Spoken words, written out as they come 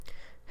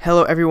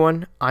Hello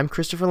everyone, I'm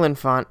Christopher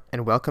Linfont,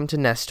 and welcome to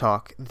Nest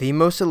Talk, the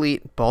most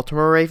elite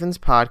Baltimore Ravens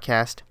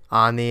podcast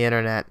on the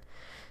internet.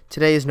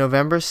 Today is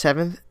November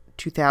 7th,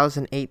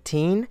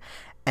 2018,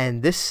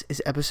 and this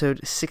is episode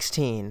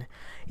 16.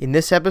 In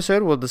this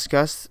episode, we'll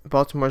discuss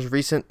Baltimore's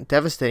recent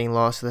devastating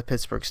loss to the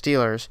Pittsburgh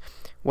Steelers,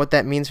 what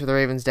that means for the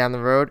Ravens down the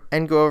road,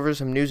 and go over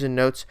some news and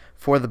notes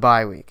for the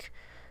bye week.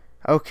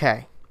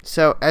 Okay,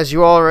 so as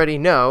you already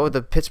know,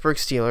 the Pittsburgh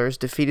Steelers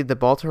defeated the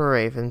Baltimore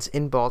Ravens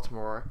in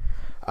Baltimore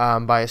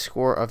by a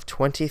score of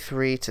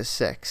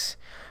 23-6.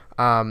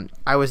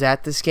 I was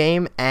at this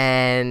game,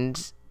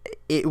 and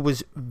it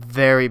was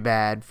very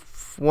bad.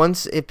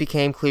 Once it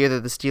became clear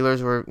that the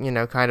Steelers were,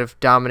 kind of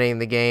dominating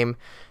the game,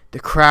 the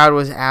crowd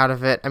was out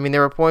of it. I mean,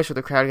 there were points where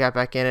the crowd got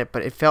back in it,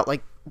 but it felt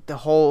like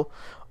all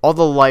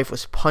the life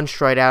was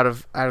punched right out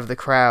of the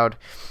crowd.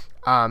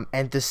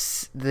 And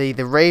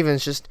the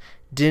Ravens just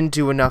didn't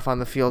do enough on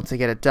the field to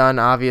get it done.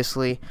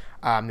 Obviously,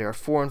 they were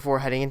 4-4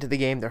 heading into the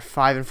game. They're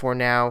 5-4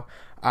 now.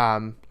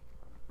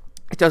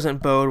 It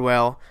doesn't bode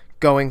well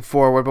going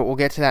forward, but we'll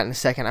get to that in a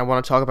second. I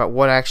want to talk about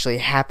what actually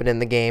happened in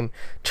the game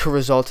to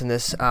result in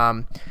this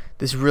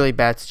this really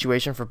bad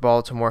situation for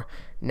Baltimore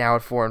now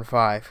at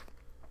 4-5.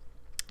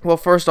 Well,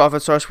 first off, it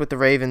starts with the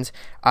Ravens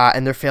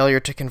and their failure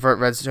to convert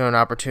red zone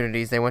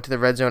opportunities. They went to the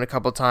red zone a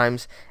couple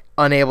times,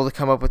 unable to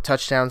come up with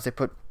touchdowns. They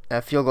put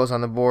field goals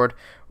on the board.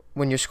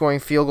 When you're scoring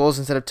field goals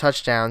instead of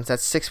touchdowns,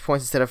 that's 6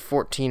 points instead of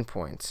 14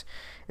 points.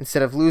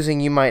 Instead of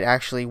losing, you might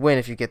actually win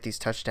if you get these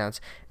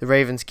touchdowns. The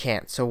Ravens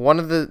can't. So one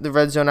of the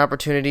red zone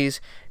opportunities,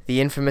 the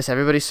infamous,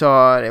 everybody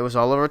saw it, it was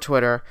all over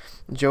Twitter,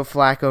 Joe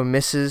Flacco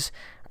misses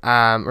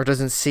or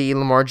doesn't see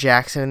Lamar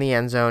Jackson in the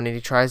end zone, and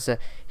he tries to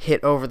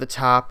hit over the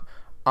top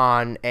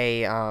on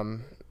a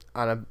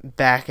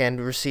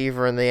back-end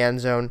receiver in the end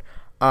zone.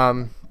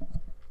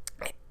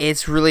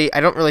 It's really,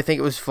 I don't really think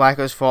it was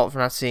Flacco's fault for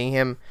not seeing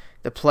him.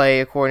 The play,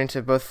 according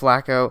to both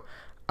Flacco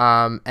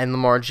and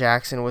Lamar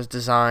Jackson, was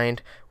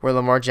designed where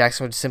Lamar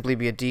Jackson would simply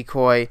be a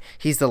decoy.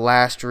 He's the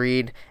last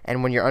read,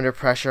 and when you're under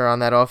pressure on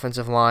that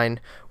offensive line,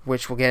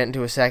 which we'll get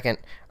into a second,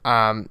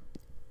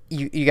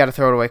 you got to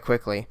throw it away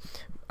quickly.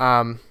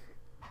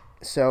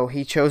 So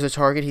he chose a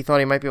target he thought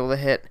he might be able to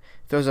hit,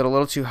 throws it a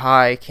little too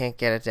high, can't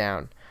get it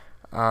down.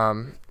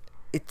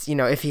 It's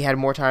if he had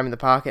more time in the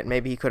pocket,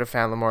 maybe he could have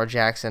found Lamar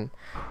Jackson,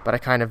 but I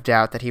kind of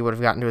doubt that he would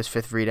have gotten to his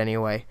fifth read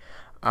anyway.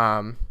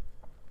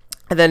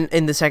 And then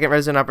in the second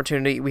red zone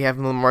opportunity, we have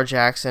Lamar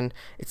Jackson.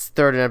 It's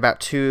 3rd and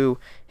about 2,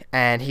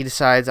 and he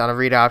decides on a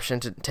read option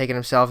to take it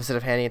himself instead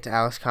of handing it to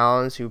Alex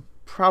Collins, who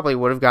probably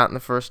would have gotten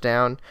the first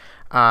down.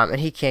 And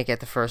he can't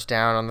get the first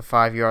down on the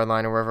 5-yard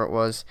line or wherever it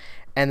was.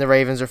 And the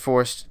Ravens are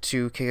forced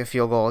to kick a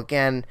field goal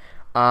again.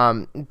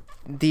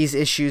 These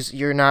issues,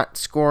 you're not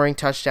scoring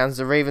touchdowns.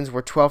 The Ravens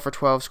were 12 for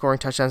 12 scoring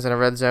touchdowns in a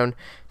red zone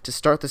to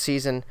start the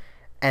season,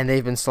 and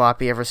they've been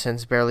sloppy ever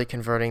since, barely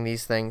converting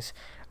these things.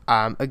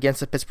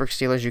 Against the Pittsburgh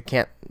Steelers,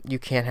 you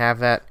can't have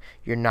that.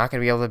 You're not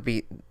going to be able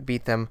to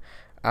beat them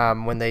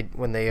when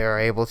they are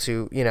able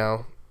to,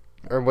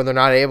 or when they're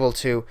not able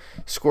to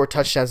score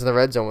touchdowns in the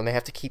red zone, when they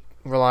have to keep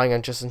relying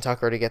on Justin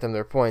Tucker to get them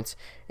their points.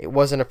 It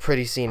wasn't a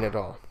pretty scene at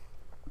all.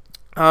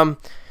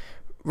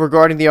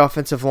 Regarding the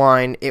offensive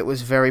line, it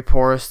was very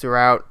porous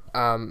throughout.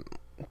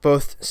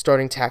 Both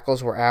starting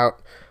tackles were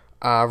out.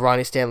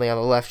 Ronnie Stanley on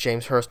the left,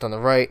 James Hurst on the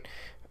right.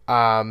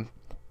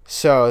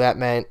 So that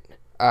meant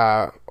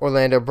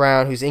Orlando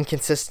Brown, who's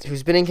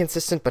been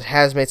inconsistent but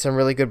has made some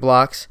really good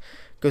blocks,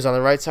 goes on the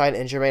right side,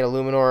 and Jermaine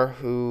Illuminor,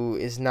 who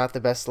is not the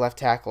best left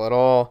tackle at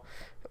all,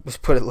 was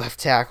put at left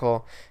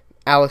tackle.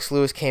 Alex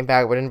Lewis came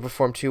back but didn't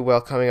perform too well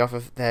coming off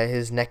of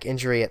his neck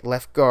injury at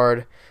left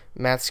guard.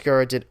 Matt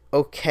Skura did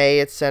okay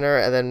at center,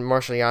 and then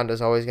Marshall Yanda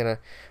is always going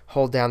to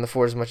hold down the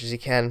fort as much as he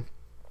can.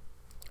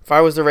 If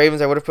I was the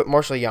Ravens, I would have put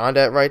Marshall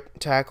Yanda at right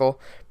tackle,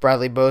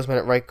 Bradley Bozeman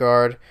at right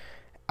guard,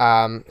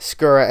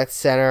 Skura at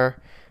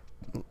center,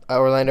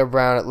 Orlando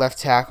Brown at left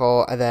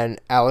tackle, and then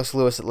Alex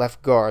Lewis at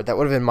left guard. That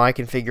would have been my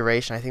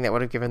configuration. I think that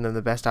would have given them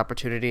the best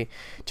opportunity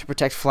to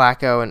protect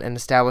Flacco and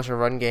establish a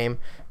run game,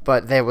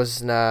 but they was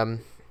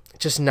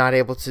just not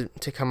able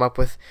to come up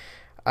with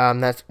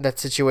that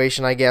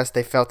situation. I guess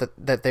they felt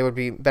that they would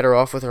be better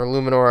off with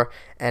Illuminor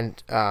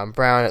and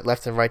Brown at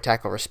left and right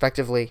tackle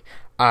respectively.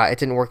 It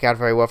didn't work out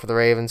very well for the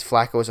Ravens.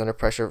 Flacco was under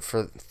pressure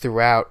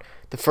throughout.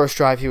 The first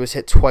drive, he was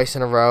hit twice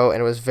in a row,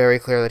 and it was very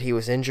clear that he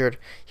was injured.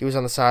 He was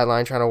on the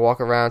sideline trying to walk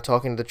around,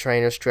 talking to the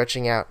trainer,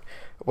 stretching out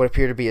what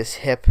appeared to be his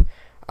hip.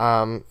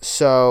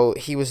 So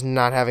he was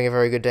not having a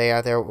very good day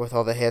out there with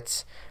all the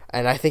hits,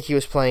 and I think he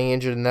was playing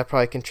injured, and that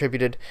probably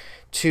contributed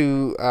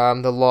to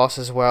the loss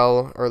as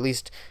well, or at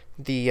least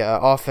the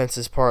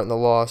offense's part in the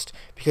loss,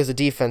 because the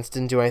defense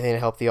didn't do anything to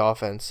help the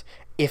offense.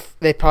 If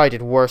they probably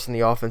did worse than the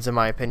offense, in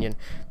my opinion.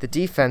 The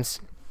defense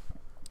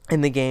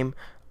in the game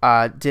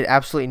did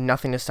absolutely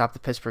nothing to stop the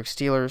Pittsburgh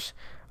Steelers.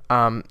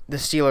 The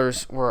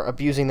Steelers were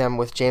abusing them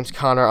with James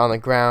Conner on the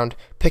ground,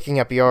 picking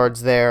up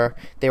yards there.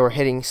 They were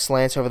hitting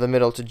slants over the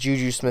middle to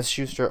Juju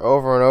Smith-Schuster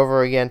over and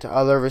over again, to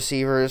other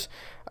receivers.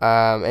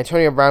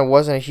 Antonio Brown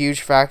wasn't a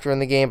huge factor in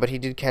the game, but he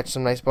did catch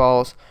some nice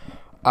balls.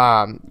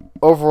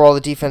 Overall,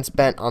 the defense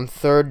bent on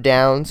third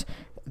downs.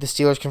 The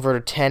Steelers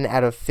converted 10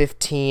 out of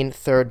 15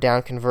 third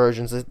down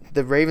conversions.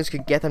 The Ravens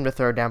could get them to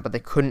third down, but they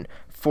couldn't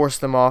force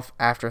them off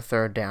after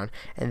third down,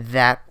 and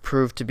that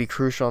proved to be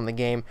crucial in the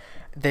game.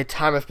 The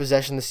time of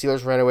possession, the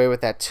Steelers ran away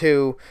with that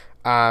too.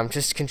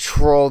 Just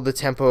controlled the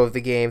tempo of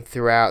the game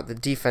throughout. The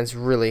defense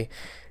really,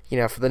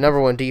 for the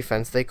number one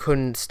defense, they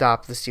couldn't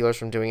stop the Steelers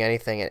from doing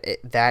anything.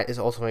 That is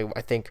ultimately,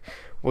 I think,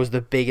 was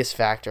the biggest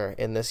factor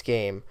in this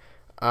game.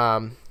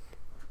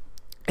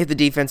 If the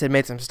defense had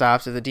made some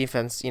stops, if the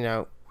defense,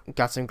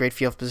 got some great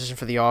field position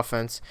for the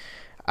offense,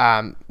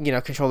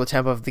 control the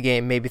tempo of the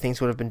game, maybe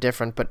things would have been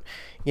different. But,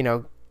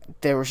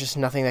 there was just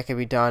nothing that could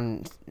be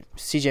done.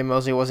 C.J.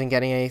 Mosley wasn't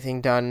getting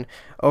anything done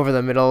over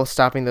the middle,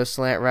 stopping those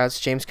slant routes.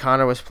 James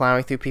Conner was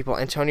plowing through people.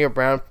 Antonio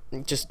Brown,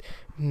 just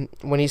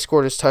when he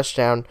scored his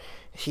touchdown,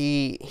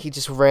 he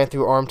just ran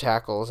through arm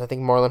tackles. I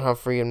think Marlon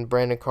Humphrey and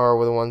Brandon Carr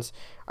were the ones,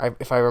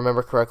 if I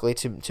remember correctly,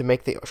 to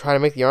try to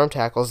make the arm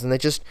tackles, and they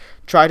just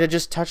try to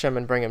just touch him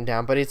and bring him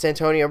down. But it's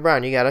Antonio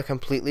Brown. You got to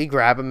completely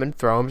grab him and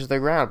throw him to the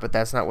ground, but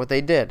that's not what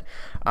they did.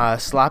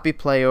 Sloppy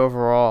play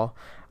overall.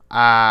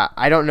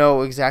 I don't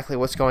know exactly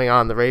what's going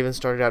on. The Ravens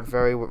started out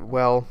very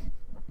well,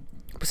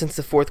 but since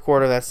the fourth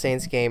quarter of that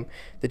Saints game,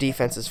 the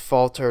defense has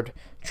faltered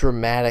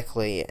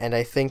dramatically, and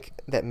I think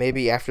that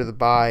maybe after the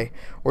bye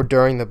or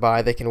during the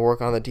bye, they can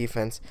work on the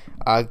defense,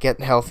 get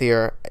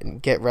healthier,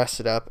 and get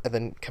rested up, and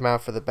then come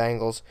out for the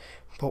Bengals.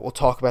 But we'll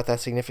talk about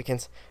that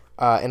significance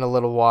in a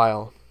little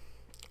while.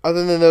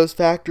 Other than those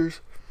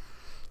factors,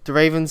 the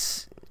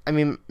Ravens,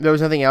 there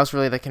was nothing else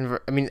really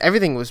that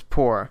everything was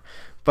poor,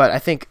 but I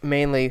think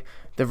mainly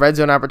the red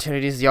zone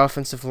opportunities, the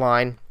offensive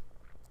line,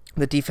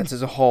 the defense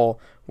as a whole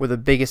were the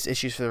biggest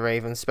issues for the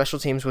Ravens. Special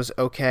teams was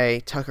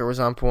okay. Tucker was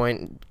on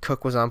point.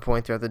 Cook was on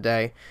point throughout the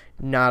day.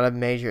 Not a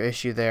major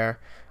issue there.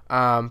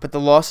 But the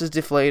loss is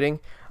deflating,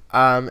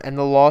 and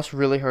the loss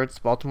really hurts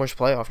Baltimore's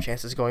playoff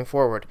chances going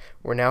forward.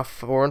 We're now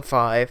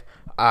 4-5.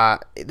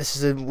 This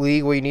is a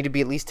league where you need to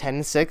be at least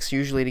 10-6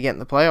 usually to get in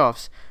the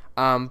playoffs.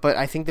 But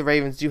I think the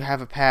Ravens do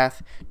have a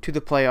path to the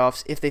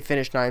playoffs if they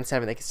finish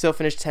 9-7. They could still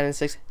finish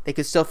 10-6. They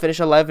could still finish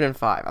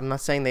 11-5. I'm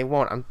not saying they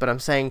won't, but I'm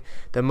saying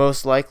the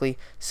most likely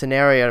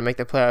scenario to make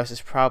the playoffs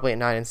is probably at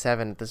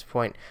 9-7 at this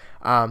point.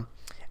 And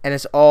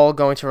it's all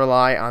going to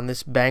rely on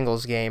this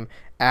Bengals game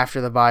after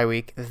the bye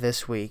week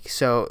this week.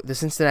 So the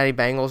Cincinnati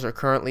Bengals are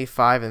currently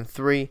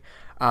 5-3.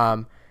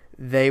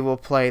 They will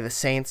play the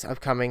Saints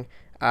upcoming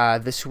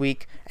this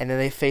week, and then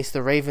they face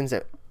the Ravens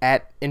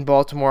in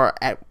Baltimore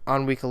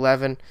on week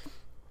 11.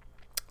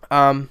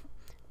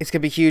 It's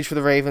gonna be huge for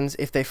the Ravens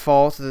if they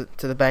fall to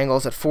the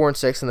Bengals at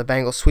 4-6, and the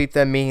Bengals sweep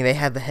them, meaning they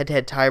have the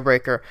head-to-head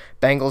tiebreaker.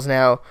 Bengals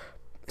now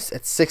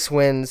at 6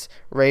 wins,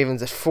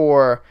 Ravens at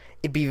 4.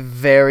 It'd be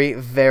very,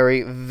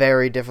 very,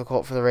 very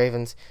difficult for the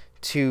Ravens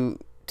to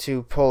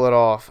pull it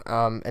off,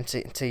 and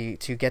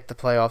to get the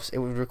playoffs. It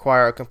would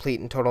require a complete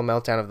and total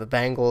meltdown of the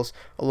Bengals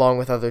along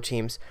with other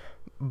teams.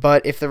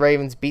 But if the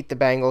Ravens beat the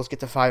Bengals, get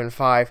to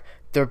 5-5,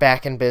 they're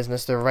back in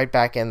business. They're right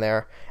back in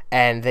there,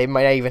 and they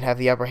might even have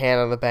the upper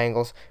hand on the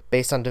Bengals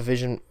based on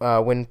division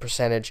win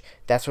percentage.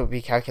 That's what will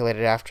be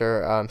calculated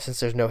after, since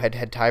there's no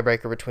head-to-head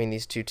tiebreaker between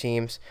these two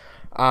teams.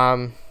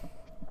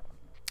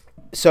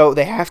 So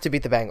they have to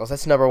beat the Bengals.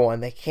 That's number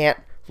one. They can't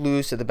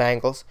lose to the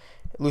Bengals.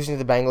 Losing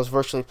to the Bengals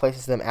virtually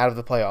places them out of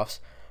the playoffs.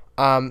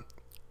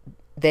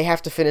 They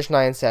have to finish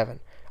 9-7.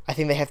 I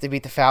think they have to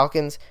beat the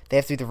Falcons. They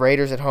have to beat the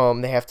Raiders at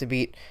home. They have to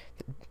beat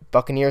the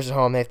Buccaneers at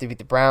home. They have to beat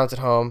the Browns at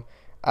home.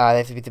 They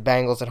have to beat the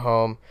Bengals at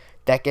home.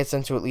 That gets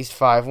them to at least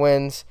 5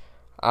 wins.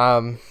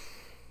 Can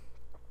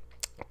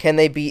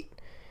they beat?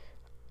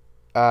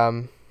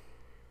 Can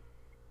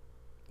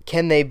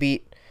they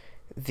beat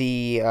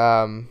the?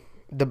 I'm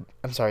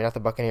sorry, not the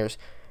Buccaneers.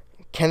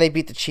 Can they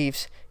beat the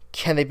Chiefs?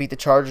 Can they beat the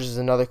Chargers? Is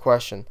another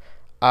question.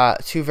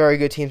 Two very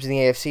good teams in the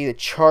AFC. The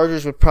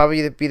Chargers would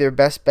probably be their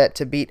best bet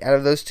to beat out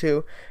of those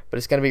two, but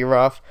it's going to be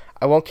rough.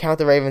 I won't count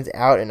the Ravens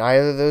out in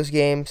either of those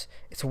games.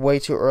 It's way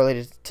too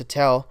early to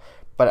tell,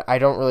 but I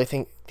don't really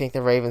think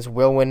the Ravens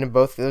will win in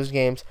both of those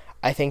games.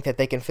 I think that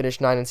they can finish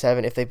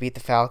 9-7 if they beat the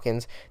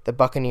Falcons, the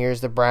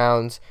Buccaneers, the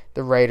Browns,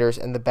 the Raiders,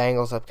 and the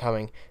Bengals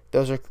upcoming.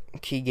 Those are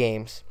key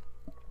games.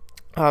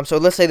 So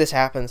let's say this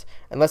happens,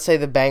 and let's say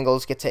the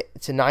Bengals get to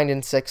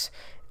 9-6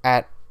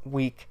 at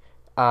week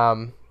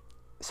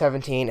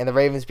 17, and the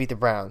Ravens beat the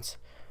Browns.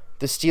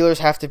 The Steelers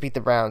have to beat the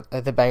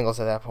Bengals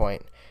at that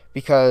point,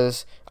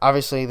 because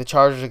obviously the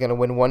Chargers are going to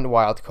win one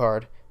wild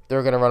card.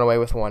 They're going to run away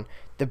with one.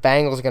 The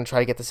Bengals are going to try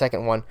to get the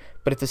second one.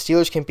 But if the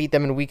Steelers can beat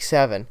them in week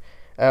 17,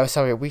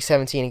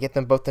 and get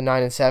them both to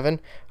 9-7,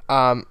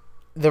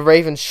 the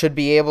Ravens should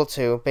be able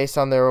to, based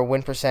on their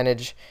win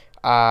percentage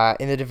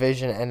in the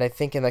division, and I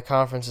think in the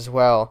conference as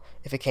well,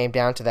 if it came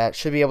down to that,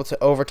 should be able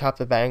to overtop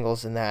the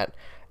Bengals in that.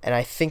 And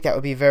I think that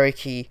would be very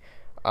key.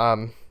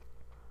 I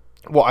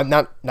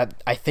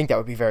think that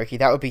would be very key.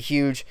 That would be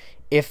huge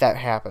if that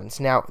happens.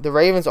 Now, the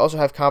Ravens also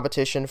have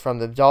competition from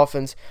the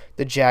Dolphins,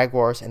 the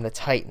Jaguars, and the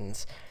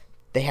Titans.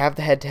 They have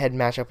the head-to-head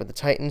matchup with the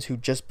Titans, who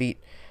just beat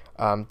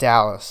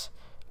Dallas.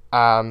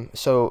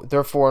 So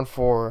they're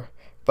 4-4.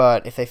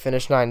 But if they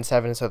finish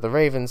 9-7, so the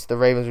Ravens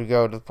would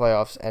go to the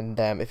playoffs, and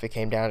them if it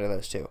came down to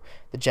those two.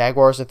 The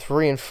Jaguars are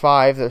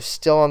 3-5. They're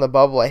still on the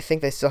bubble. I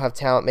think they still have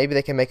talent. Maybe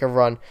they can make a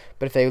run,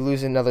 but if they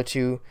lose another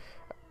 2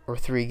 or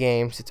 3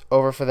 games, it's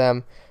over for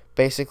them,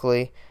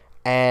 basically.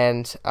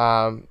 And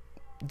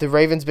the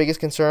Ravens' biggest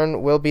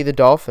concern will be the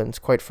Dolphins,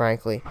 quite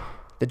frankly.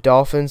 The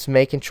Dolphins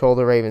may control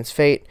the Ravens'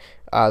 fate.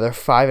 They're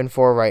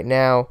 5-4 right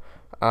now,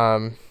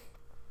 and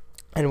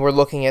we're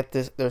looking at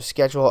their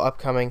schedule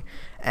upcoming,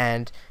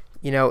 and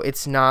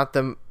it's not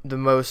the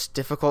most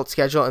difficult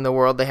schedule in the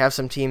world. They have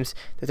some teams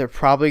that they're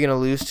probably going to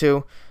lose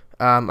to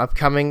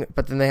upcoming,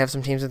 but then they have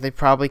some teams that they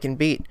probably can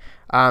beat.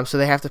 So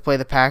they have to play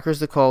the Packers,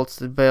 the Colts,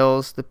 the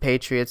Bills, the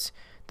Patriots,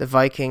 the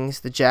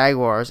Vikings, the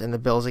Jaguars, and the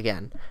Bills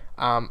again.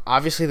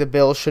 Obviously, the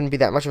Bills shouldn't be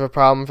that much of a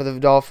problem for the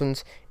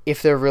Dolphins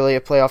if they're really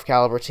a playoff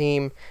caliber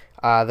team.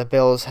 The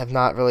Bills have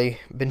not really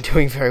been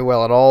doing very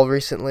well at all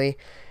recently.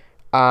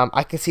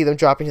 I can see them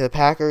dropping to the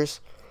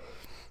Packers.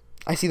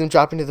 I see them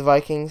dropping to the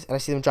Vikings, and I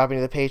see them dropping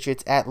to the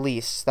Patriots at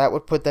least. That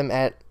would put them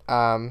at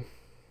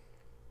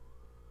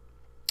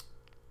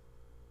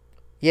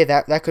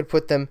that could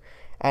put them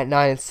at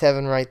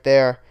 9-7 right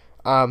there.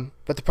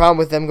 But the problem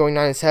with them going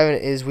 9-7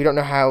 is we don't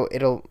know how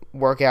it'll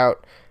work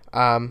out.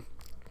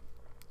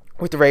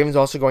 With the Ravens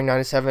also going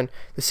 9-7,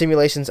 the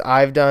simulations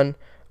I've done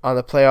on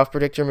the playoff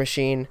predictor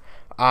machine,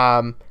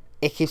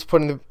 it keeps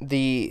putting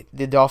the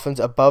Dolphins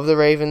above the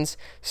Ravens.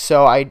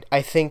 So I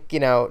think,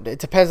 it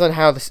depends on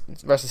how the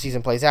rest of the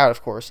season plays out,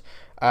 of course.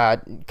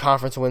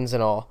 Conference wins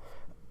and all.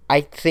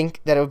 I think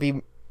that it would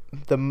be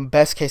the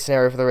best case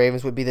scenario for the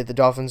Ravens would be that the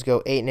Dolphins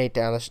go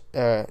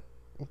 8-8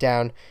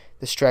 down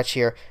the stretch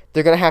here.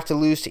 They're going to have to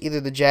lose to either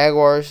the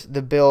Jaguars,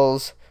 the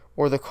Bills,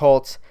 or the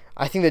Colts.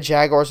 I think the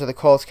Jaguars or the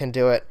Colts can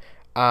do it.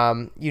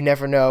 You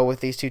never know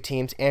with these two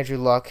teams. Andrew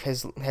Luck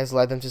has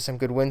led them to some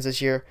good wins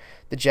this year.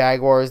 The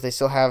Jaguars, they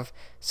still have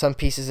some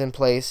pieces in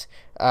place.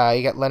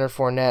 You got Leonard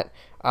Fournette,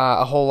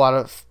 a lot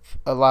of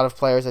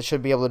players that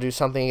should be able to do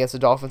something against the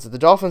Dolphins. The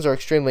Dolphins are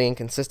extremely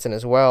inconsistent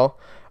as well.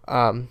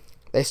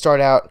 They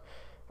start out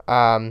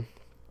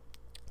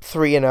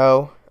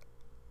 3-0.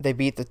 They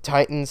beat the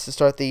Titans to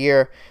start the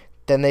year.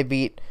 Then they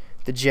beat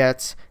the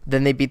Jets,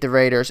 then they beat the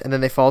Raiders, and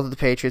then they fall to the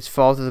Patriots,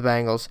 fall to the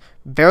Bengals,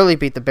 barely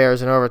beat the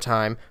Bears in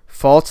overtime,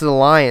 fall to the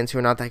Lions, who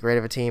are not that great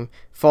of a team,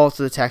 fall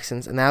to the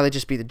Texans, and now they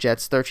just beat the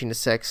Jets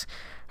 13-6.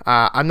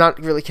 I'm not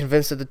really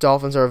convinced that the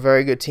Dolphins are a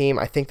very good team.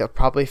 I think they'll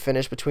probably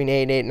finish between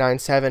 8-8 and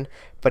 9-7,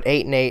 but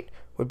 8-8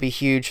 would be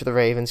huge for the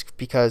Ravens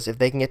because if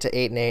they can get to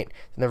 8-8, then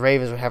the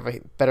Ravens would have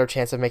a better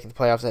chance of making the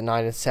playoffs at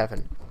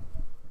 9-7.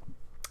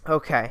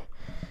 Okay,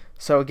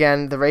 so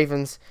again, the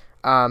Ravens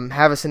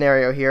have a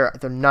scenario here.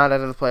 They're not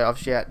out of the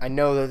playoffs yet. I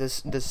know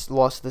that this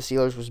loss to the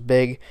Steelers was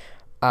big,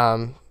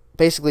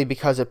 basically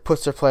because it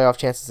puts their playoff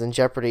chances in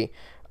jeopardy.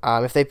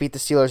 If they beat the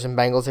Steelers and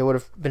Bengals, they would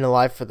have been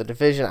alive for the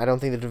division. I don't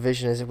think the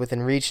division is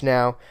within reach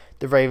now.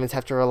 The Ravens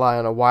have to rely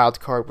on a wild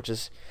card, which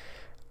is,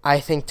 I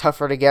think,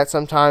 tougher to get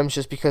sometimes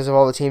just because of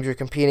all the teams you're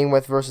competing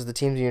with versus the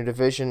teams in your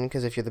division.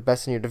 Because if you're the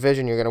best in your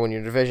division, you're going to win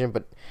your division,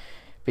 but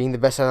being the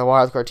best out of the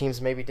wild card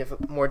teams may be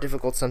more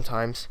difficult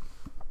sometimes.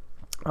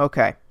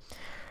 Okay.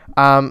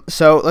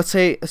 So let's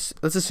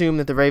assume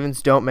that the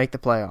Ravens don't make the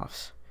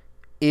playoffs.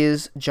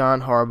 Is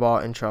John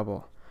Harbaugh in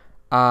trouble?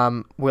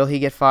 Will he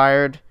get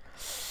fired?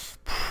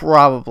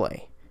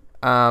 Probably.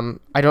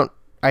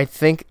 I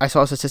think I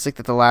saw a statistic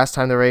that the last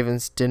time the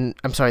Ravens didn't,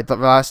 the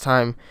last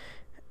time,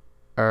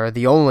 or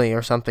the only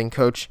or something,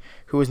 coach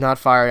who was not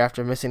fired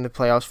after missing the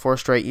playoffs 4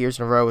 straight years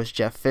in a row was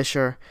Jeff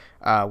Fisher,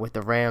 with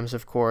the Rams,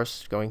 of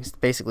course, going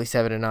basically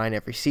 7-9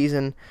 every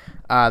season.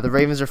 The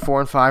Ravens are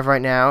 4-5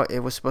 right now. It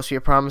was supposed to be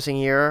a promising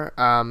year.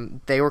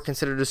 They were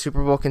considered a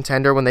Super Bowl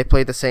contender when they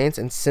played the Saints,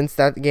 and since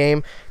that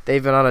game,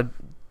 they've been on a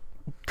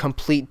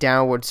complete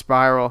downward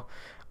spiral,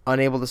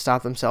 unable to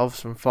stop themselves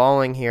from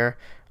falling here.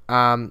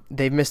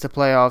 They've missed the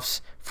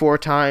playoffs 4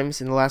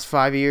 times in the last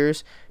 5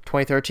 years,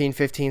 2013,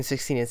 15,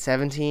 16, and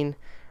 17.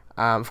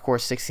 Of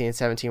course, 16 and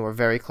 17 were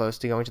very close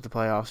to going to the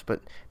playoffs,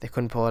 but they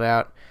couldn't pull it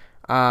out.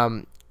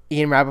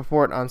 Ian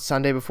Rappaport on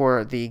Sunday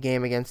before the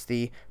game against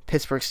the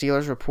Pittsburgh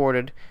Steelers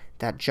reported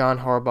that John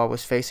Harbaugh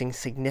was facing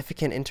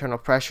significant internal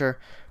pressure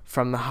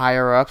from the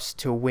higher-ups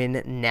to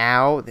win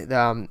now.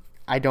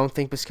 I don't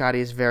think Biscotti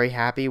is very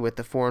happy with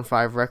the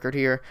 4-5 record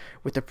here,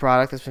 with the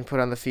product that's been put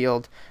on the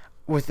field.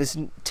 With this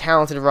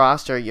talented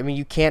roster, I mean,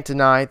 you can't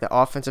deny the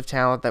offensive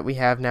talent that we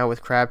have now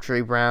with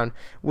Crabtree, Brown,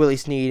 Willie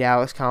Snead,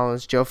 Alex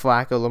Collins, Joe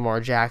Flacco,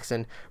 Lamar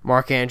Jackson,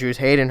 Mark Andrews,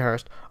 Hayden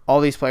Hurst, all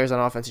these players on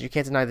offense. You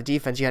can't deny the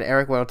defense. You had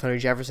Eric Weddle, Tony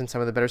Jefferson,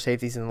 some of the better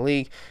safeties in the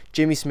league,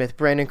 Jimmy Smith,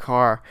 Brandon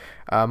Carr,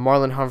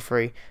 Marlon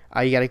Humphrey.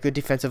 You got a good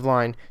defensive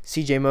line.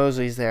 C.J.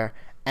 Mosley's there.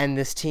 And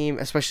this team,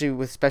 especially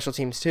with special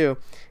teams too,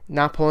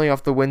 not pulling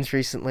off the wins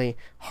recently.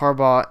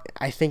 Harbaugh,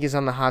 I think, is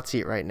on the hot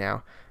seat right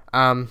now.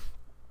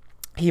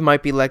 He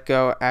might be let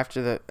go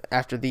after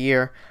the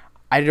year.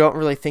 I don't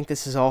really think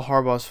this is all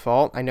Harbaugh's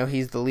fault. I know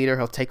he's the leader;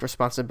 he'll take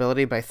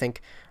responsibility, but I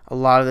think a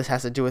lot of this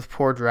has to do with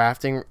poor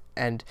drafting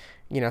and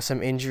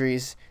some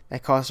injuries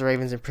that cost the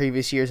Ravens in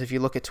previous years. If you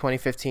look at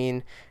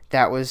 2015,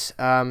 that was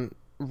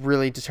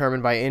really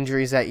determined by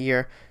injuries that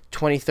year.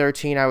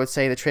 2013, I would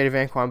say the trade of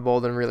Anquan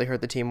Boldin really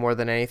hurt the team more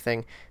than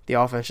anything. The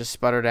offense just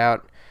sputtered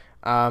out.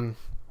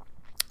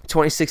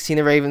 2016,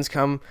 the Ravens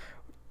come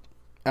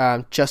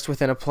just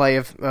within a play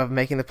of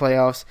making the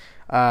playoffs.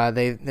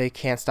 They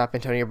can't stop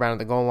Antonio Brown at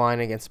the goal line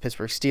against the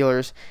Pittsburgh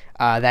Steelers.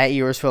 That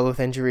year was filled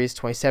with injuries.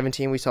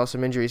 2017, we saw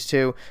some injuries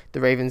too.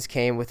 The Ravens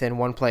came within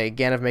one play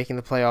again of making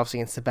the playoffs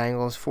against the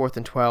Bengals, 4th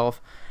and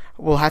 12.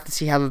 We'll have to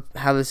see how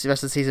this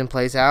rest of the season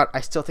plays out.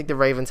 I still think the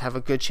Ravens have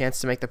a good chance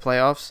to make the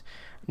playoffs.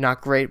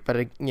 Not great, but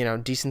a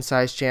decent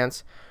sized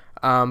chance.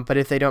 But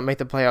if they don't make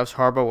the playoffs,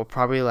 Harbaugh will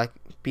probably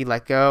be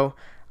let go.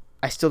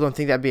 I still don't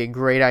think that'd be a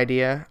great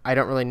idea. I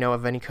don't really know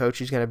of any coach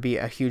who's going to be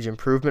a huge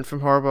improvement from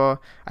Harbaugh.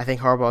 I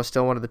think Harbaugh is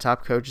still one of the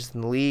top coaches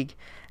in the league.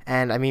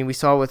 And, I mean, we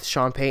saw with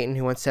Sean Payton,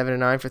 who went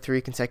 7-9 for 3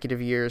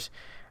 consecutive years.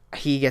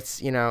 He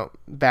gets,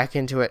 back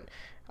into it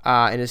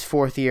in his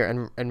 4th year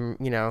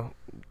and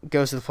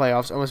goes to the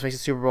playoffs, almost makes the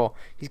Super Bowl.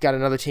 He's got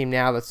another team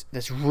now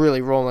that's really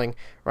rolling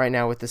right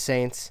now with the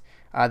Saints.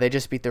 They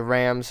just beat the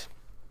Rams.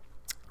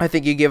 I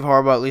think you give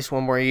Harbaugh at least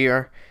one more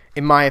year.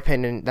 In my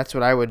opinion, that's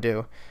what I would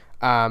do.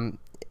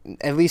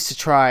 At least to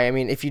try. I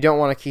mean, if you don't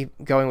want to keep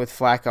going with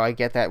Flacco, I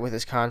get that with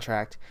his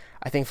contract.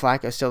 I think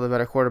Flacco is still the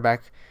better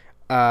quarterback,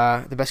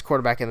 the best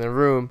quarterback in the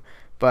room.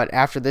 But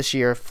after this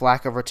year, if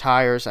Flacco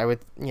retires, I would,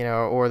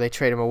 or they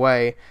trade him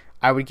away,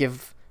 I would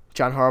give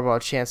John Harbaugh a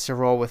chance to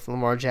roll with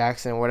Lamar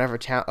Jackson and whatever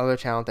other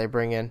talent they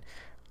bring in.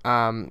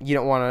 You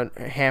don't want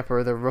to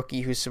hamper the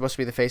rookie who's supposed to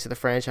be the face of the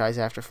franchise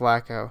after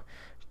Flacco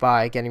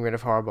by getting rid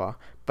of Harbaugh.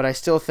 But I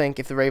still think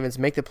if the Ravens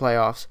make the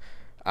playoffs,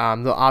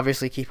 they'll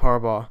obviously keep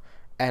Harbaugh.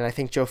 And I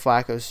think Joe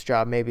Flacco's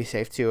job may be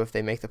safe too if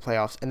they make the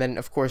playoffs. And then,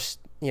 of course,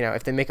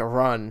 if they make a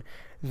run,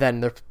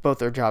 then both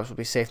their jobs will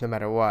be safe no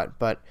matter what.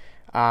 But,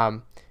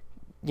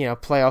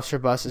 playoffs or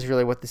bust is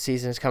really what the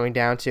season is coming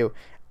down to.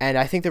 And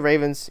I think the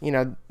Ravens,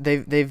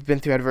 they've been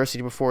through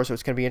adversity before, so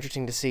it's going to be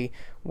interesting to see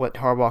what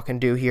Harbaugh can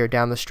do here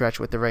down the stretch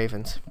with the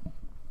Ravens.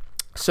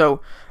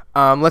 So,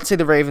 let's say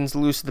the Ravens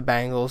lose to the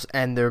Bengals,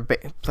 and their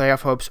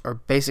playoff hopes are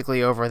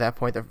basically over at that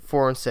point. They're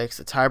 4-6.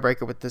 The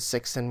tiebreaker with the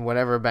 6 and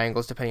whatever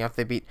Bengals, depending on if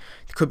they beat,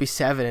 it could be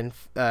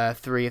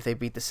 7-3 if they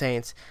beat the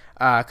Saints.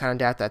 Kind of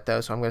doubt that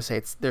though, so I'm going to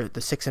say they're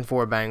the 6-4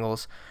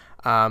 Bengals.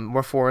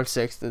 We're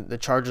 4-6. The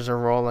Chargers are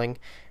rolling.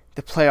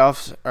 The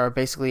playoffs are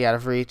basically out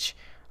of reach.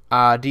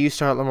 Do you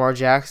start Lamar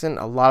Jackson?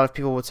 A lot of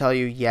people will tell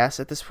you yes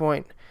at this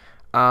point.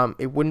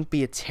 It wouldn't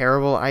be a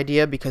terrible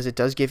idea because it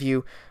does give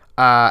you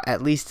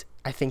at least,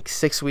 I think,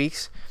 6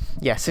 weeks.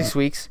 Yeah, 6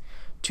 weeks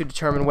to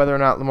determine whether or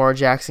not Lamar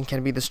Jackson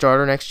can be the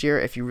starter next year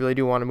if you really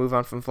do want to move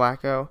on from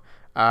Flacco.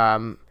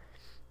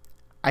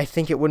 I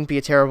think it wouldn't be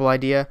a terrible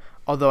idea,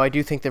 although I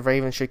do think the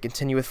Ravens should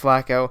continue with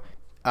Flacco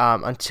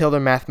until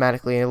they're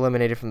mathematically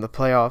eliminated from the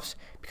playoffs,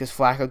 because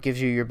Flacco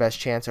gives you your best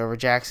chance over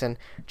Jackson.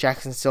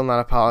 Jackson's still not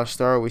a polished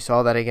thrower. We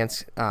saw that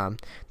against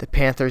the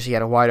Panthers. He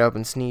had a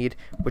wide-open Snead,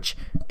 which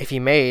if he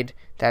made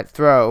that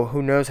throw,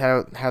 who knows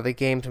how the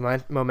game's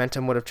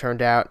momentum would have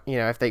turned out,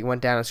 if they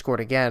went down and scored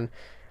again.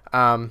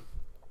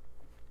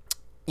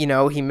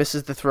 He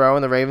misses the throw,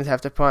 and the Ravens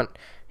have to punt.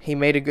 He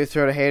made a good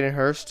throw to Hayden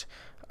Hurst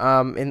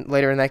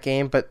later in that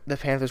game, but the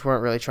Panthers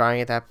weren't really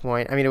trying at that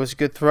point. I mean, it was a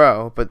good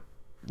throw, but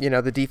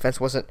the defense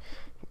wasn't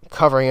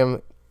covering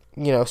him,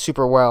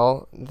 super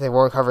well. They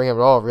weren't covering him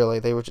at all, really.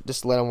 They would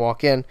just let him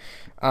walk in.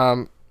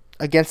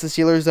 Against the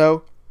Steelers,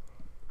 though,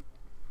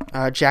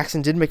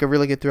 Jackson did make a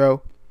really good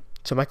throw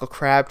to Michael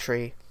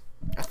Crabtree.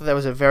 I thought that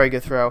was a very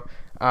good throw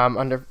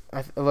under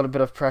a little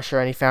bit of pressure,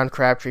 and he found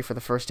Crabtree for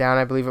the first down,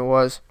 I believe it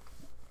was.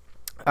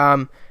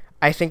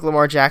 I think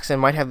Lamar Jackson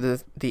might have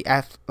the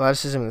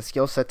athleticism and the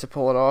skill set to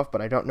pull it off, but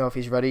I don't know if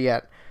he's ready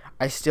yet.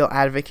 I still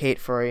advocate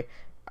for a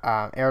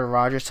Aaron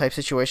Rodgers type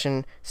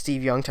situation,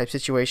 Steve Young type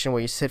situation,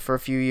 where you sit for a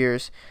few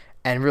years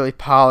and really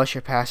polish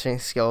your passing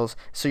skills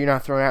so you're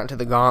not thrown out into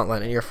the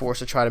gauntlet and you're forced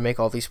to try to make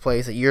all these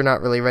plays that you're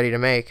not really ready to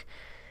make,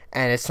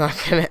 and it's not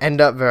going to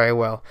end up very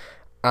well.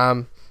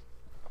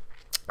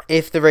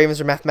 If the Ravens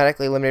are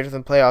mathematically eliminated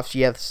from the playoffs,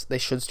 yes, they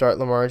should start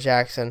Lamar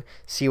Jackson,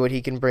 see what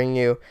he can bring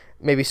you,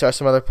 maybe start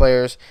some other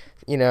players,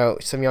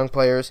 some young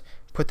players,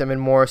 put them in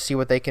more, see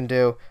what they can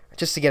do,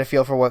 just to get a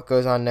feel for what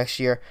goes on next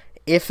year.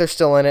 If they're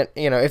still in it,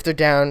 if they're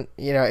down,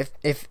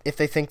 if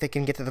they think they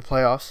can get to the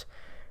playoffs,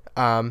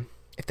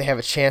 if they have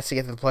a chance to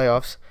get to the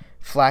playoffs,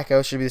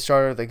 Flacco should be the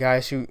starter. The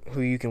guys who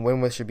you can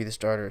win with should be the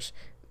starters.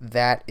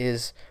 That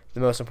is the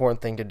most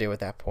important thing to do at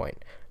that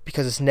point,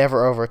 because it's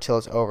never over till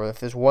it's over. If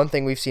there's one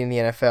thing we've seen in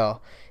the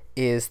NFL,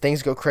 is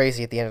things go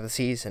crazy at the end of the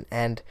season,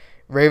 and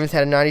Ravens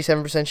had a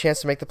 97%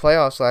 chance to make the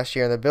playoffs last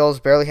year, and the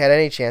Bills barely had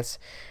any chance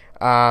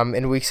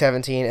in Week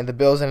 17, and the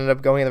Bills ended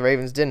up going and the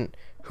Ravens didn't.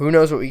 Who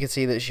knows what we could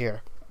see this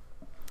year?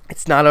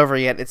 It's not over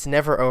yet. It's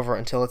never over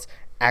until it's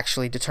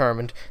actually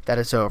determined that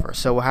it's over.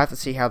 So we'll have to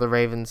see how the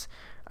Ravens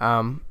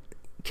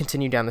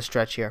continue down the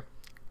stretch here.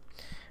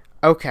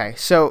 Okay,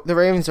 so the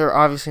Ravens are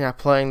obviously not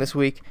playing this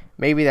week.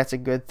 Maybe that's a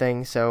good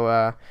thing.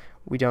 So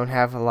we don't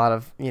have a lot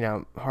of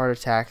heart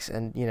attacks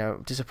and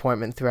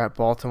disappointment throughout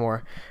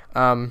Baltimore.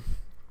 Um,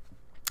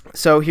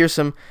 so here's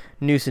some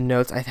news and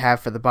notes I have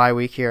for the bye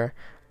week here.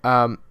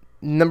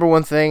 Number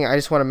one thing, I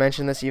just want to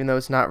mention this, even though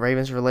it's not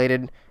Ravens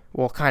related.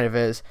 Well, kind of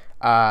is.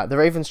 The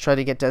Ravens tried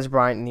to get Des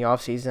Bryant in the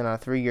offseason on a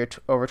 3-year,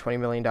 over $20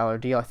 million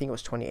deal. I think it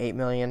was $28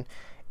 million,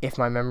 if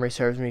my memory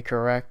serves me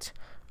correct.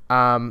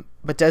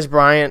 But Des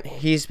Bryant,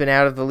 he's been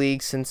out of the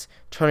league since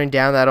turning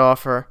down that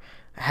offer.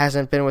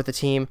 Hasn't been with the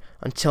team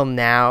until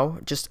now,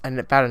 just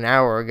about an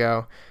hour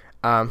ago.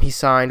 He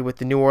signed with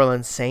the New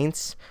Orleans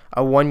Saints,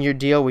 a 1-year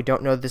deal. We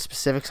don't know the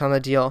specifics on the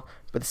deal,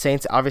 but the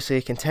Saints obviously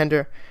a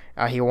contender.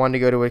 He wanted to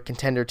go to a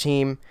contender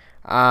team,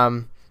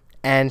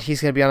 and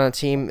he's going to be on a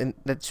team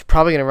that's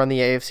probably going to run the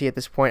AFC at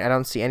this point. I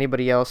don't see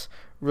anybody else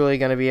really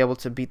going to be able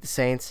to beat the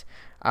Saints.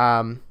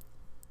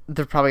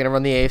 They're probably going to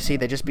run the AFC.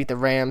 They just beat the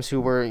Rams, who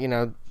were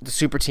the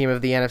super team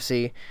of the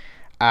NFC,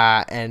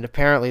 and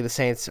apparently the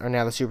Saints are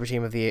now the super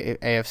team of the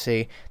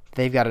AFC.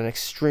 They've got an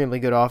extremely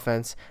good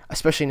offense,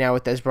 especially now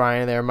with Des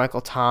Bryant there,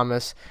 Michael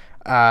Thomas,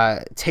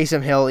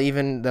 Taysom Hill,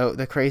 even though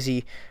the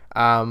crazy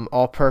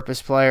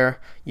all-purpose player.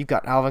 You've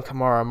got Alvin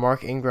Kamara,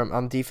 Mark Ingram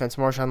on defense,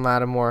 Marshawn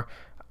Lattimore,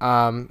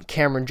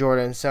 Cameron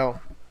Jordan.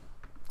 So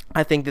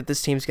I think that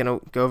this team's going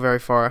to go very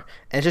far.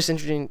 And it's just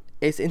interesting.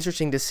 It's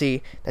interesting to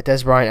see that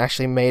Des Bryant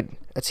actually made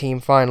a team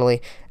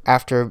finally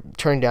after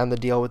turning down the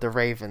deal with the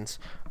Ravens.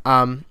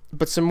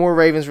 But some more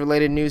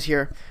Ravens-related news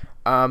here.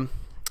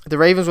 The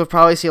Ravens will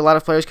probably see a lot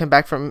of players come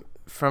back from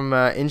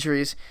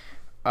injuries.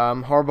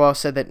 Harbaugh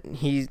said that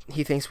he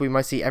thinks we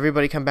might see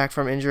everybody come back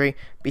from injury,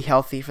 be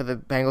healthy for the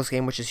Bengals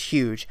game, which is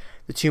huge.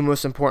 The two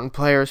most important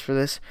players for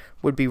this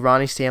would be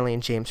Ronnie Stanley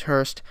and James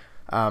Hurst.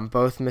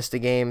 Both missed the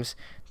games.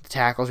 The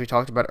tackles we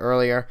talked about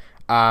earlier.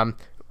 The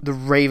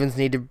Ravens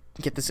need to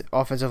get this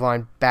offensive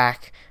line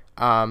back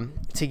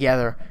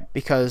together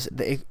because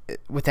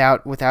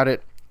without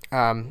it,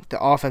 the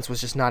offense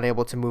was just not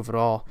able to move at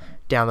all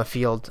down the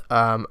field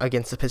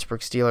against the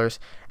Pittsburgh Steelers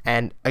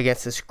and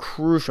against this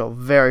crucial,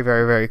 very,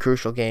 very, very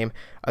crucial game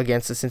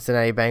against the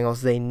Cincinnati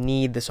Bengals. They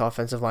need this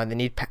offensive line. They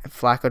need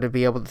Flacco to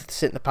be able to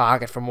sit in the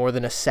pocket for more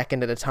than a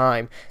second at a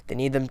time. They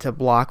need them to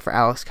block for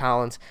Alex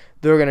Collins.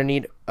 They're going to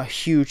need a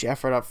huge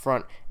effort up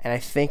front, and I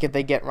think if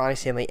they get Ronnie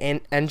Stanley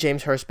and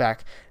James Hurst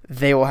back,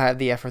 they will have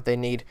the effort they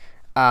need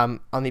by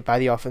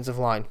the offensive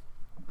line.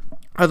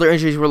 Other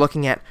injuries we're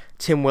looking at,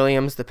 Tim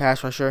Williams, the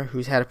pass rusher,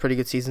 who's had a pretty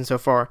good season so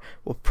far,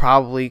 will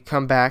probably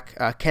come back.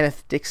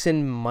 Kenneth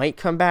Dixon might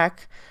come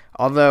back,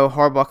 although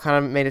Harbaugh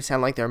kind of made it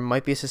sound like there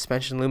might be a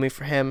suspension looming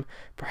for him.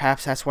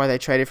 Perhaps that's why they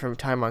traded for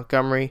Ty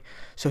Montgomery.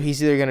 So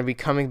he's either going to be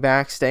coming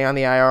back, staying on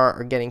the IR,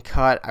 or getting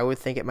cut. I would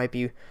think it might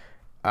be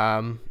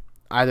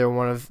either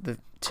one of the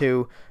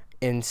two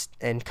in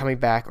coming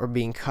back or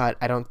being cut.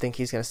 I don't think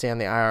he's going to stay on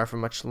the IR for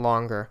much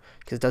longer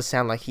because it does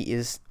sound like he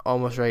is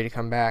almost ready to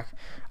come back.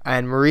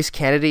 And Maurice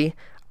Kennedy,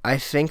 I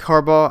think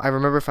Harbaugh. I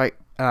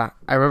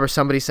remember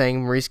somebody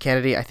saying Maurice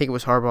Kennedy. I think it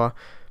was Harbaugh.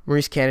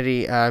 Maurice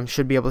Kennedy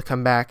should be able to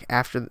come back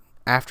after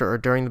or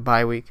during the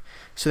bye week.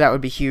 So that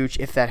would be huge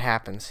if that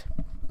happens.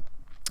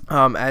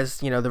 As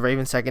the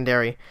Ravens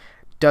secondary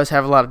does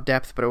have a lot of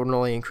depth, but it would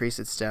only increase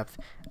its depth.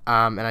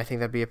 And I think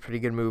that'd be a pretty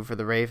good move for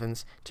the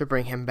Ravens to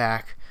bring him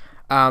back.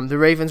 The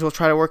Ravens will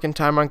try to work in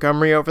Ty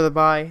Montgomery over the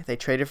bye. They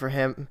traded for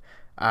him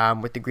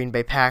with the Green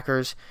Bay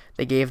Packers.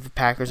 They gave the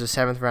Packers a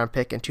 7th-round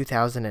pick in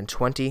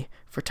 2020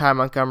 for Ty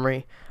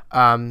Montgomery.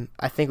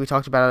 I think we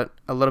talked about it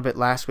a little bit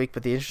last week,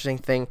 but the interesting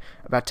thing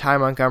about Ty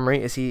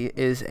Montgomery is he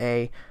is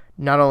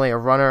not only a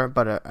runner,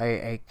 but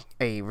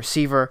a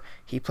receiver.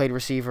 He played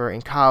receiver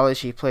in college.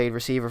 He played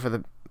receiver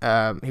for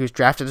he was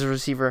drafted as a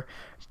receiver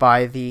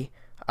by the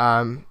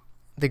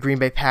Green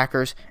Bay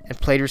Packers and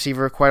played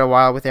receiver quite a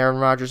while with Aaron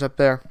Rodgers up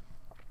there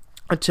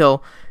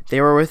until they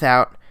were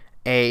without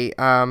a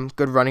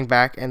good running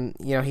back, and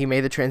he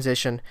made the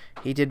transition.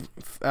 He did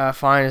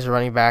fine as a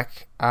running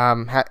back.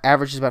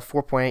 Averages about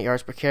 4.8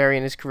 yards per carry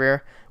in his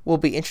career. Will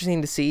be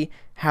interesting to see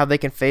how they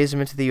can phase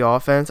him into the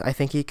offense. I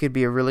think he could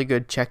be a really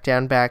good check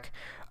down back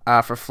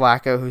for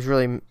Flacco, who's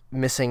really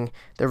missing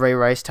the Ray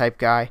Rice type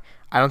guy.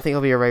 I don't think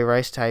he'll be a Ray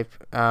Rice type,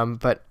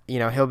 but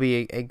he'll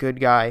be a good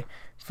guy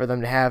for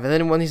them to have. And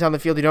then when he's on the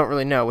field, you don't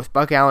really know. With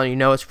Buck Allen,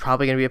 it's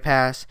probably going to be a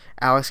pass.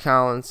 Alex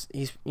Collins,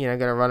 he's going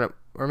to run it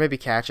or maybe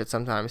catch it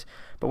sometimes.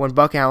 But when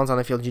Buck Allen's on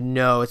the field,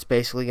 it's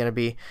basically going to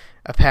be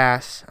a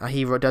pass.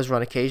 He does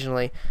run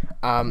occasionally.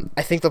 I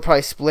think they'll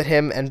probably split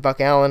him and Buck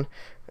Allen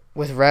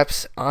with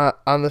reps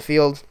on the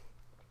field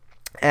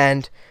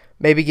and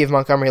maybe give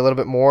Montgomery a little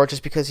bit more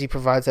just because he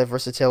provides that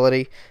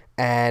versatility.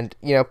 And,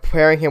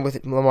 pairing him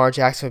with Lamar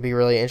Jackson would be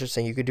really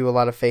interesting. You could do a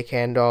lot of fake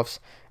handoffs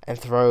and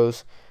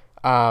throws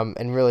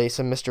and really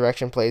some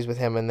misdirection plays with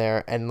him in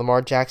there. And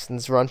Lamar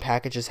Jackson's run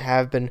packages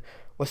have been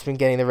what's been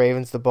getting the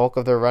Ravens the bulk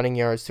of their running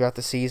yards throughout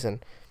the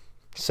season.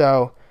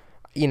 So,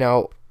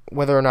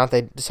 whether or not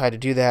they decide to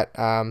do that,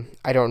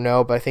 I don't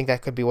know, but I think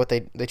that could be what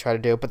they try to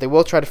do. But they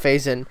will try to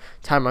phase in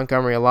Ty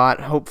Montgomery a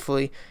lot,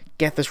 hopefully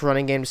get this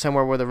running game to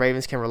somewhere where the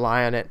Ravens can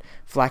rely on it.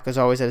 Flacco's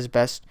always at his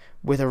best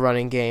with a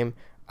running game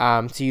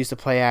to use the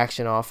play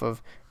action off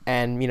of,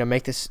 and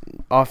make this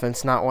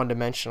offense not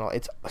one-dimensional.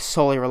 It's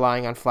solely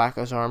relying on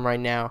Flacco's arm right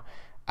now.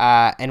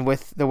 And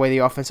with the way the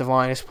offensive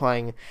line is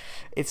playing,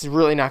 it's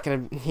really not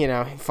going to,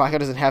 Flacco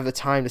doesn't have the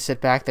time to sit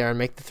back there and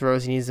make the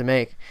throws he needs to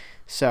make.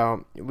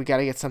 So we got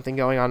to get something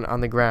going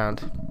on the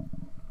ground.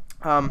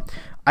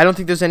 I don't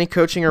think there's any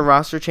coaching or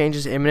roster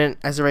changes imminent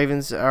as the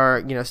Ravens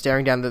are,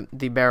 staring down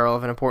the barrel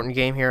of an important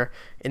game here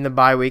in the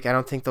bye week. I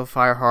don't think they'll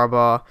fire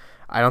Harbaugh.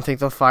 I don't think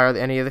they'll fire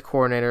any of the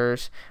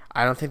coordinators.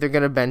 I don't think they're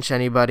going to bench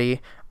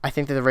anybody. I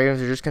think that the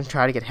Ravens are just going to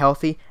try to get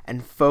healthy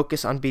and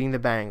focus on beating the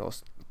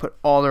Bengals. Put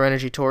all their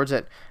energy towards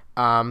it.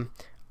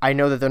 I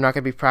know that they're not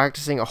going to be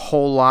practicing a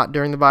whole lot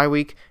during the bye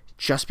week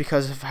just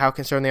because of how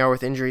concerned they are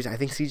with injuries. I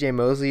think C.J.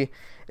 Mosley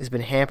has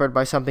been hampered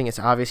by something. It's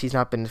obvious he's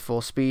not been at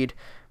full speed.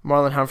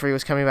 Marlon Humphrey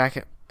was coming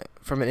back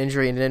from an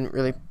injury and didn't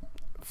really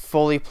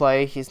fully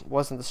play. He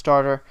wasn't the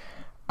starter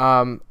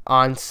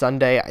on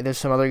Sunday. There's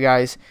some other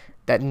guys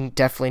that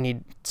definitely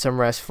need some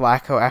rest.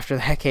 Flacco, after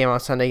that game on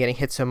Sunday, getting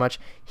hit so much,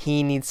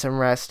 he needs some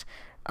rest.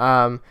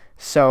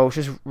 So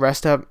just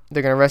rest up.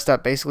 They're going to rest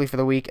up basically for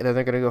the week, and then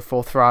they're going to go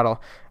full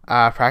throttle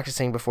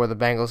practicing before the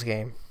Bengals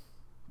game.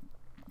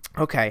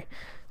 Okay,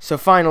 so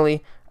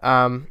finally,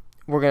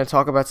 we're going to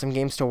talk about some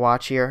games to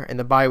watch here in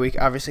the bye week.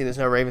 Obviously, there's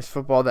no Ravens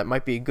football. That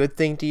might be a good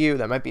thing to you.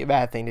 That might be a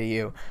bad thing to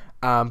you.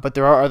 But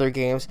there are other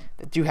games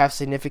that do have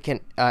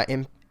significant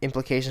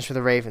implications for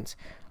the Ravens.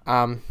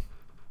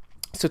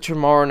 So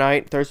tomorrow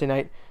night, Thursday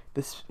night,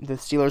 the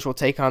Steelers will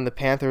take on the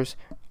Panthers.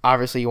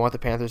 Obviously, you want the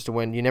Panthers to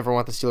win. You never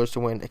want the Steelers to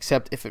win,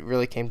 except if it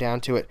really came down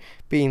to it,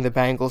 beating the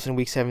Bengals in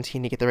Week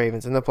 17 to get the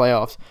Ravens in the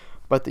playoffs.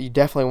 But you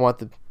definitely want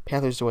the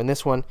Panthers to win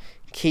this one.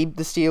 Keep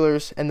the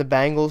Steelers and the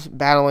Bengals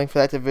battling for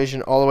that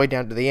division all the way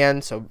down to the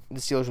end, so the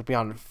Steelers will be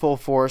on full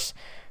force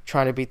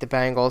trying to beat the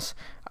Bengals.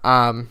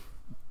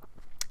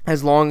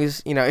 As long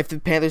as, if the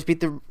Panthers beat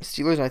the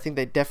Steelers, and I think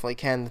they definitely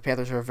can, the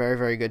Panthers are a very,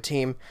 very good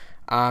team.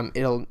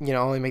 It'll,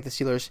 only make the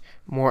Steelers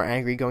more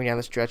angry going down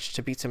the stretch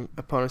to beat some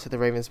opponents that the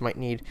Ravens might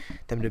need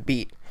them to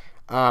beat.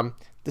 The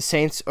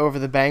Saints over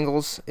the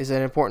Bengals is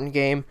an important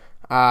game.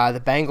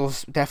 The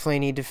Bengals definitely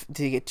need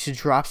to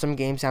drop some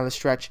games down the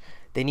stretch.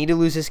 They need to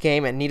lose this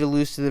game and need to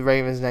lose to the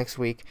Ravens next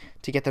week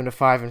to get them to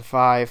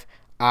 5-5.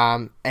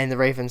 And the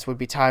Ravens would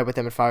be tied with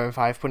them at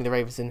 5-5, putting the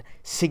Ravens in a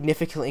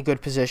significantly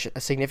good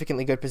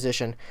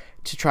position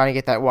to try to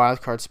get that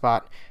wild card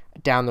spot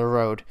down the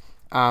road.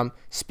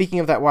 Speaking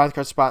of that wild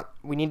card spot,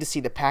 we need to see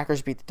the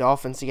Packers beat the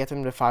Dolphins to get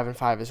them to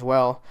 5-5 as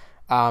well.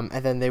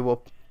 And then they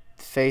will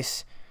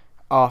face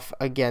off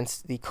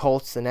against the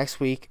Colts the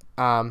next week.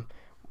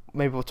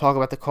 Maybe we'll talk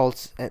about the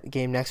Colts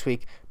game next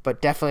week, but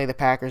definitely the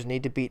Packers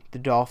need to beat the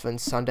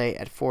Dolphins Sunday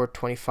at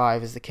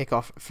 4:25 is the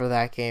kickoff for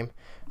that game.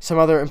 Some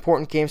other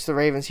important games to the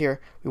Ravens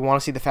here. We want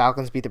to see the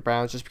Falcons beat the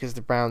Browns just because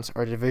the Browns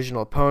are a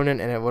divisional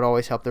opponent, and it would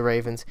always help the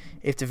Ravens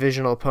if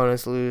divisional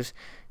opponents lose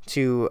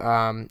to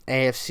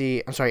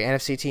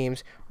NFC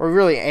teams, or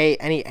really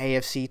any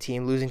AFC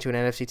team. Losing to an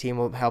NFC team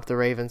will help the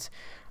Ravens.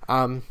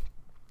 The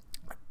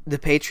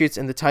Patriots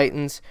and the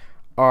Titans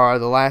are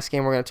the last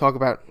game we're going to talk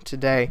about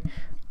today.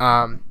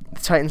 The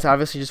Titans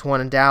obviously just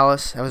won in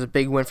Dallas. That was a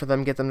big win for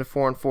them, get them to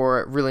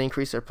 4-4. It really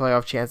increased their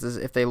playoff chances.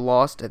 If they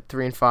lost at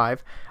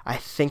 3-5, I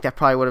think that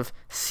probably would have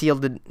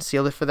sealed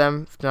it for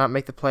them to not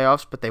make the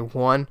playoffs. But they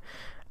won,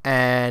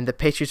 and the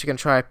Patriots are going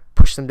to try to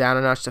push them down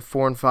a notch to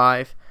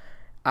 4-5.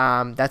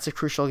 That's a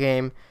crucial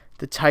game.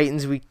 The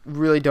Titans, we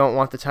really don't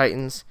want the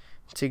Titans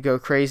to go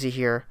crazy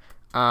here.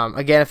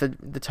 Again, if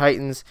the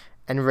Titans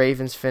and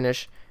Ravens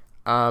finish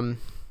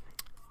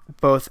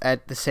both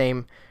at the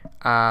same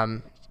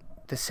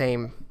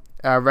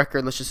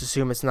record, let's just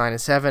assume it's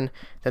 9-7,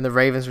 then the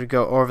Ravens would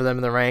go over them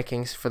in the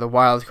rankings for the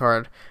wild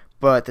card.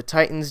 But the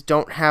Titans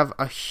don't have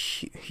a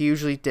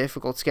hugely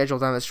difficult schedule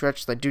down the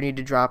stretch, so they do need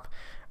to drop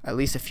at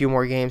least a few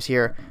more games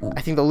here. I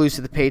think they'll lose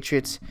to the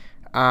Patriots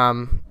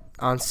on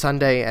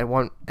Sunday at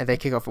 1, and they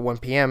kick off at 1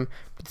 p.m.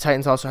 But the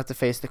Titans also have to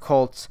face the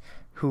Colts,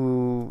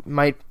 who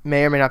may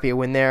or may not be a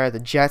win there. The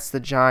Jets, the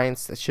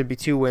Giants, that should be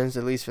 2 wins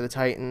at least for the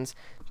Titans.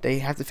 They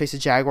have to face the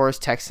Jaguars,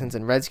 Texans,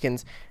 and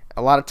Redskins.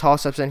 A lot of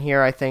toss-ups in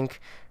here, I think,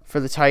 for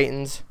the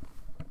Titans.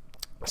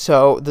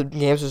 So the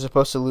games are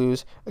supposed to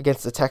lose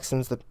against the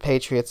Texans, the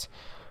Patriots,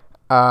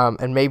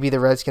 and maybe the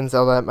Redskins,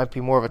 although that might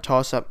be more of a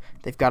toss-up.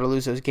 They've got to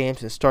lose those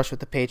games, and it starts with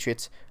the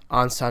Patriots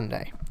on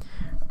Sunday.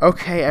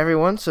 Okay,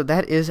 everyone, so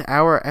that is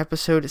our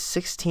episode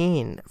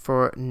 16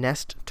 for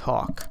Nest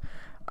Talk.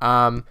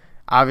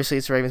 Obviously,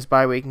 it's Ravens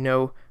bye week.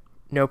 No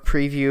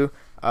preview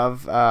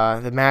of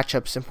the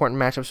matchups, important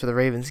matchups for the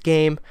Ravens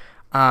game.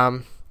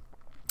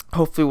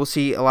 Hopefully, we'll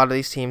see a lot of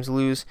these teams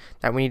lose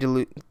that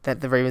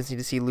the Ravens need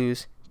to see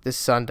lose this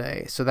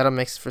Sunday. So that'll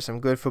make for some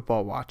good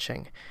football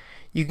watching.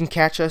 You can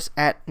catch us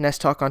at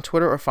Nest Talk on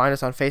Twitter or find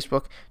us on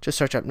Facebook. Just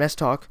search up Nest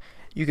Talk.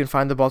 You can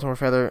find the Baltimore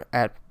Feather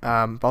at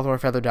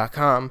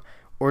baltimorefeather.com,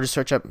 or just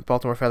search up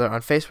Baltimore Feather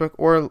on Facebook,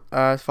 or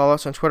follow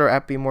us on Twitter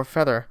at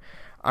BeMoreFeather.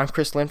 I'm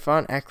Chris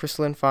Linfont at Chris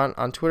Linfont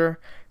on Twitter,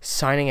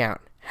 signing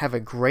out. Have a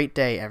great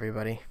day,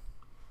 everybody.